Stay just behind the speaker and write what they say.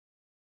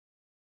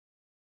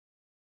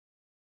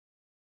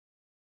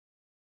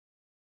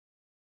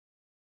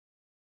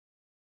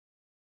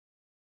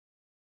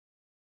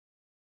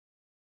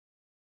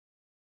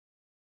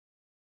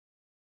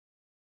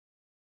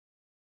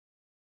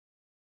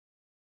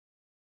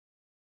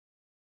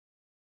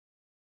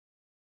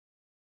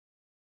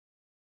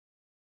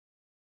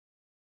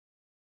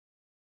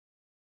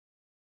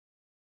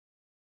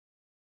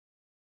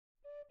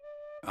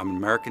I'm an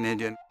American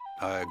Indian.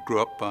 I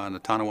grew up on the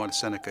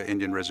Tonawanda-Seneca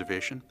Indian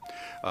Reservation.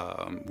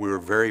 We were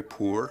very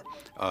poor,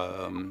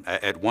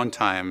 at one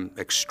time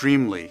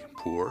extremely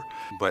poor,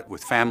 but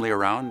with family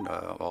around,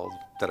 all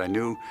that I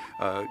knew,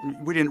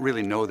 we didn't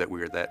really know that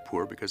we were that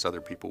poor because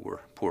other people were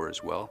poor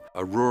as well.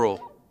 A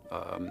rural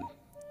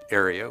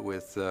area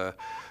with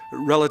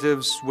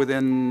relatives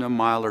within a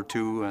mile or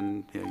two,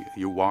 and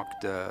you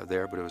walked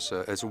there, but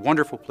it's a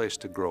wonderful place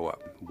to grow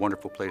up, a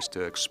wonderful place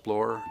to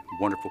explore, a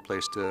wonderful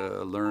place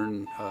to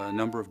learn a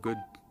number of good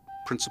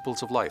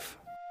principles of life.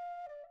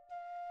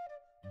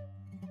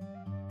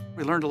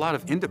 We learned a lot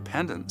of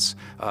independence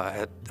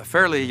at a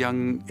fairly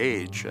young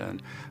age,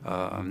 and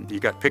you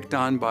got picked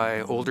on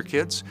by older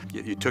kids.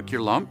 You took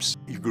your lumps,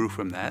 you grew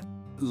from that.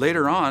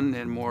 Later on,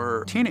 in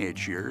more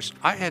teenage years,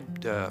 I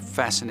had a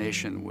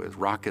fascination with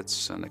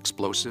rockets and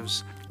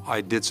explosives.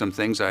 I did some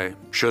things I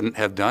shouldn't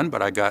have done,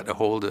 but I got a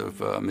hold of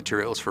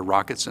materials for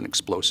rockets and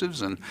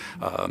explosives and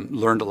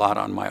learned a lot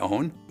on my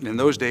own. In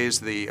those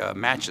days, the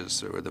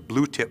matches, or the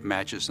blue tip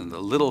matches, and the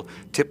little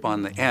tip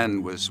on the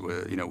end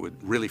would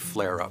really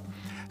flare up.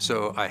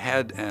 So I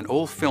had an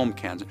old film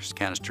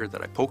canister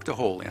that I poked a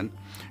hole in,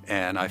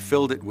 and I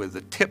filled it with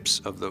the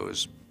tips of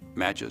those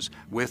matches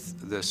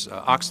with this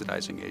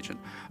oxidizing agent.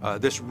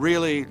 This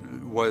really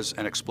was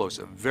an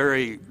explosive,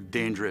 very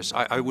dangerous.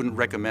 I wouldn't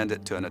recommend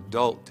it to an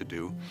adult to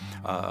do.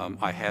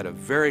 I had a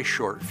very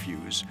short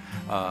fuse,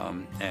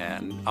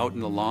 and out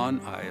in the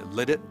lawn I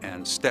lit it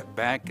and stepped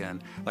back,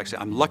 and like I said,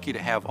 I'm lucky to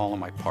have all of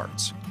my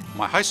parts.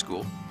 My high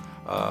school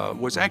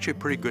was actually a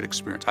pretty good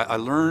experience. I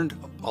learned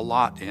a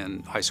lot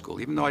in high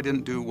school, even though I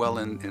didn't do well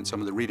in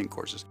some of the reading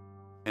courses.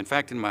 In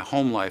fact, in my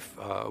home life,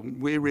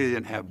 we really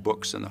didn't have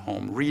books in the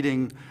home.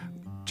 Reading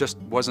just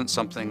wasn't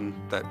something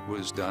that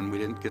was done. We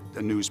didn't get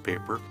a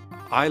newspaper.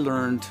 I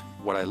learned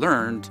what I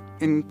learned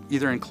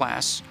either in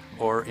class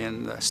or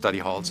in the study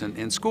halls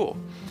in school.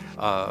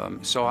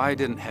 So I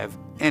didn't have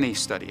any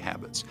study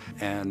habits,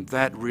 and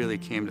that really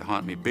came to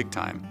haunt me big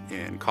time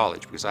in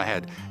college because I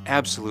had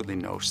absolutely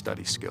no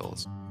study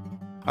skills.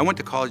 I went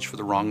to college for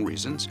the wrong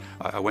reasons.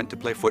 I went to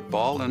play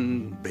football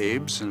and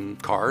babes and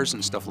cars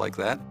and stuff like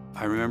that.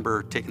 I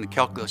remember taking the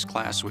calculus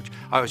class, which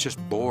I was just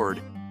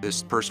bored.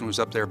 This person was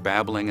up there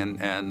babbling,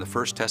 and the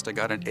first test I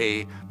got an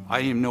A. I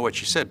didn't even know what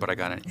she said, but I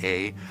got an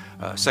A.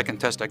 Second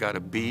test I got a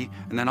B,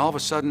 and then all of a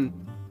sudden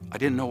I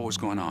didn't know what was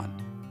going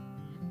on.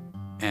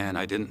 And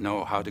I didn't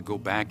know how to go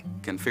back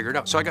and figure it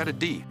out. So I got a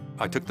D.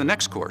 I took the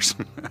next course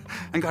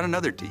and got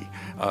another D.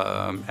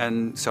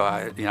 And so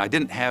I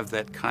didn't have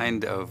that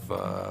kind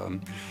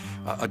of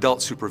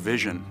adult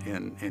supervision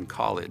in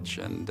college,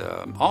 and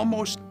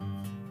almost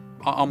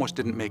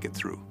didn't make it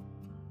through.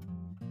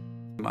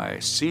 My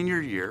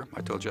senior year,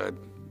 I told you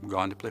I'd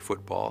gone to play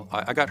football.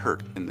 I got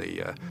hurt in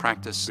the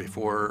practice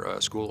before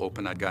school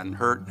opened. I'd gotten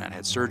hurt and I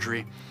had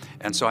surgery,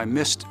 and so I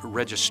missed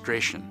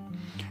registration.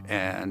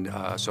 And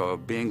so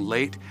being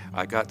late,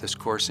 I got this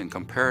course in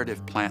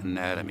comparative plant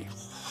anatomy.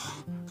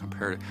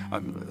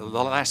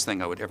 The last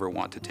thing I would ever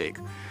want to take.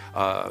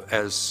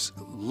 As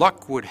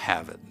luck would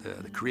have it,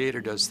 the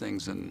Creator does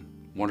things in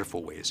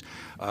wonderful ways.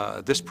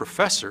 This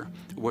professor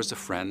was a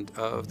friend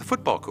of the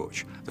football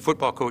coach. The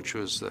football coach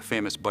was the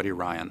famous Buddy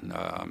Ryan,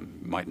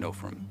 you might know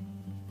from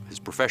his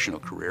professional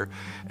career.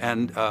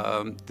 And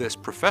this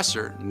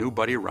professor knew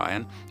Buddy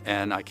Ryan,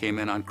 and I came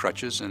in on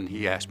crutches, and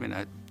he asked me, and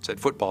I said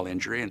football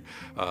injury, and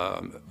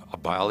a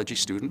biology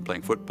student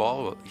playing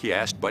football, he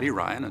asked Buddy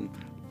Ryan, and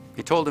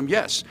he told him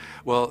yes.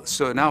 Well,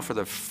 so now for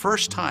the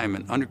first time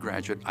in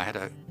undergraduate, I had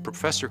a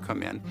professor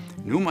come in,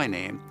 knew my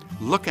name,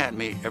 look at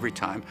me every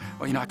time.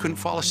 Well, I couldn't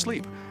fall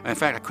asleep. In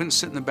fact, I couldn't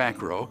sit in the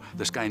back row.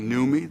 This guy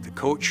knew me, the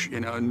coach,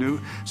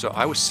 knew. So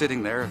I was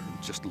sitting there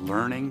just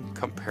learning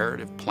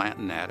comparative plant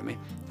anatomy.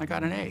 I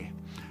got an A.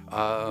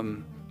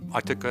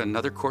 I took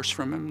another course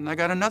from him, and I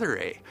got another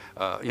A.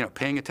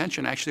 Paying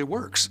attention actually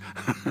works.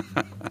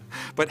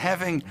 But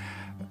having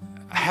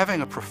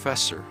a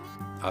professor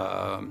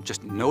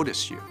just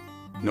notice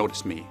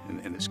me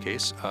in this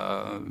case,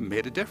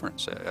 made a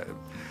difference.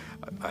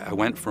 I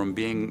went from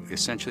being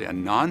essentially a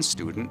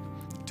non-student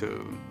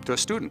to a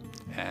student,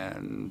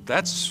 and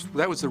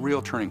that was the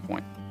real turning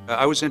point.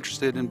 I was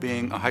interested in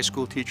being a high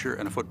school teacher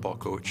and a football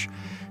coach,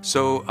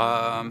 so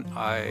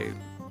I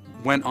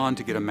went on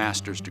to get a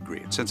master's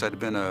degree. Since I'd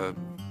been a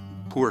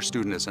poor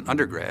student as an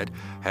undergrad,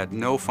 had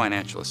no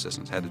financial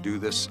assistance, had to do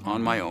this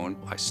on my own.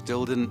 I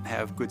still didn't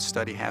have good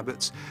study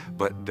habits,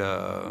 but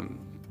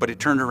it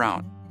turned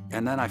around.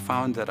 And then I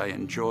found that I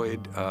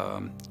enjoyed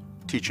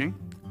teaching,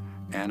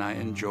 and I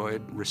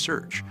enjoyed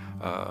research.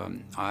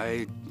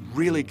 I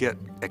really get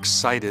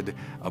excited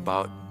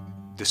about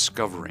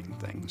discovering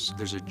things.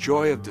 There's a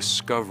joy of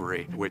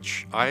discovery,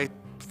 which I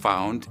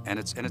found, and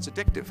it's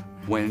addictive.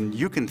 When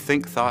you can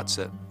think thoughts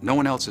that no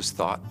one else has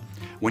thought,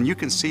 when you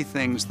can see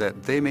things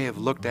that they may have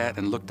looked at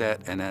and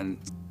then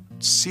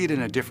see it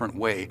in a different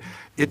way,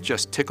 it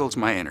just tickles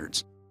my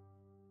innards.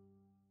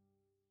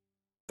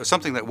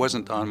 Something that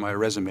wasn't on my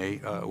resume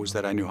was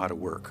that I knew how to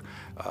work.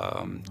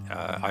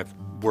 I've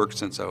worked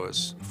since I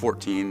was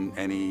 14,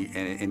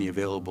 any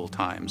available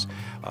times.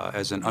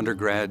 As an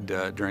undergrad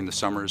during the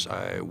summers,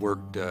 I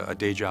worked a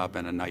day job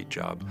and a night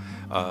job.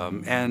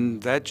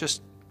 And that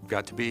just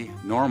got to be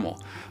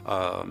normal.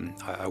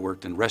 I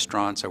worked in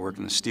restaurants, I worked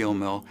in the steel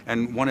mill,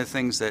 and one of the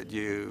things that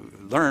you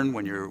learn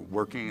when you're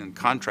working and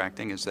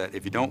contracting is that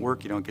if you don't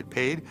work, you don't get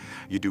paid.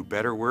 You do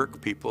better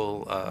work,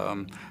 people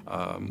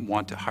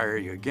want to hire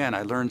you again.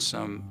 I learned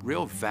some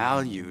real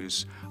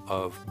values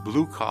of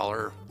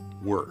blue-collar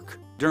work.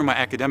 During my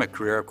academic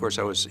career, of course,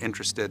 I was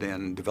interested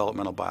in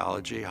developmental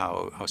biology,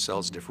 how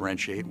cells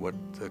differentiate, what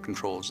the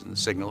controls and the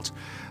signals.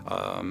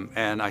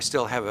 And I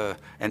still have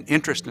an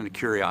interest and a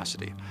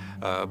curiosity.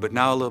 But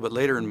now, a little bit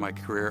later in my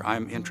career,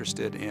 I'm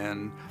interested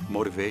in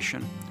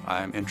motivation.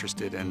 I'm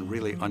interested in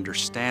really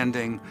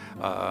understanding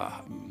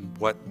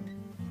what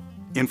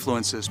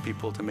influences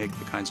people to make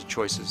the kinds of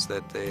choices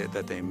that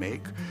they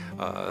make,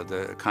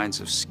 the kinds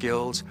of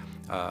skills,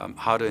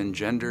 how to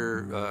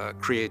engender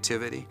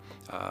creativity,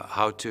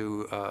 how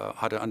to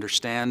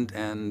understand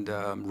and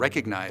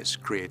recognize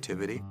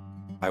creativity.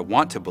 I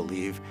want to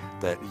believe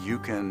that you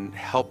can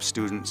help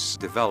students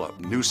develop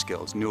new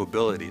skills, new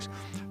abilities,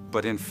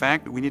 but in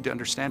fact, we need to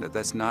understand it.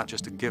 That's not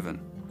just a given.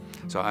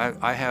 So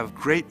I have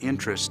great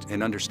interest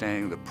in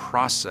understanding the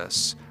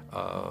process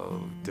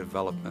of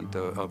development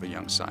of a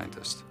young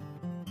scientist.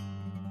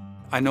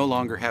 I no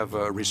longer have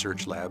a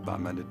research lab.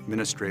 I'm an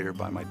administrator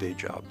by my day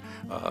job.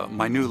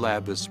 My new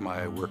lab is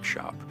my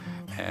workshop.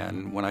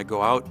 And when I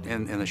go out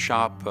in the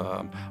shop,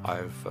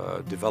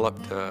 I've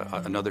developed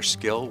another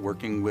skill,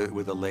 working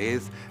with a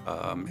lathe.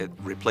 It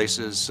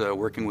replaces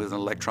working with an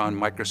electron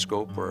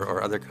microscope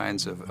or other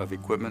kinds of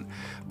equipment.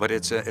 But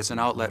it's an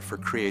outlet for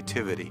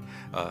creativity.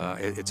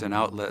 It's an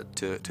outlet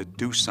to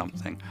do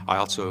something. I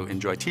also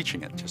enjoy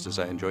teaching it. Just as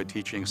I enjoy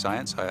teaching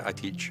science, I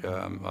teach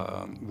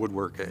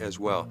woodwork as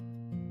well.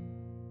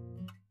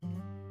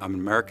 I'm an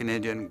American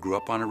Indian, grew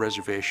up on a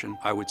reservation.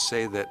 I would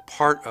say that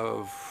part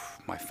of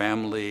my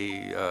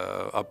family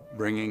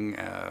upbringing,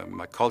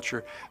 my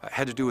culture,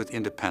 had to do with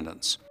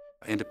independence,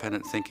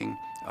 independent thinking,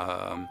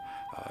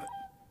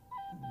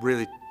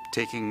 really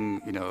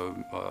taking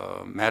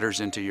matters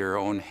into your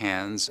own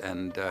hands,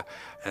 and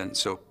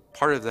so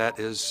part of that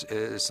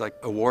is like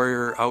a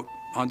warrior out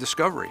on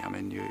discovery. I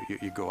mean,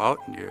 you go out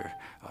and you're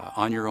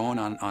on your own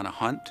on a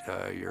hunt.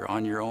 You're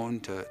on your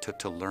own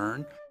to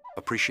learn,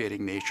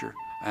 appreciating nature,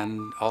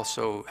 and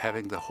also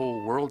having the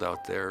whole world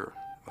out there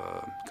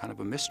kind of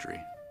a mystery.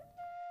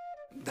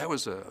 That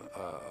was a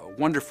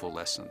wonderful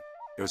lesson.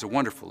 It was a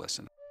wonderful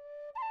lesson.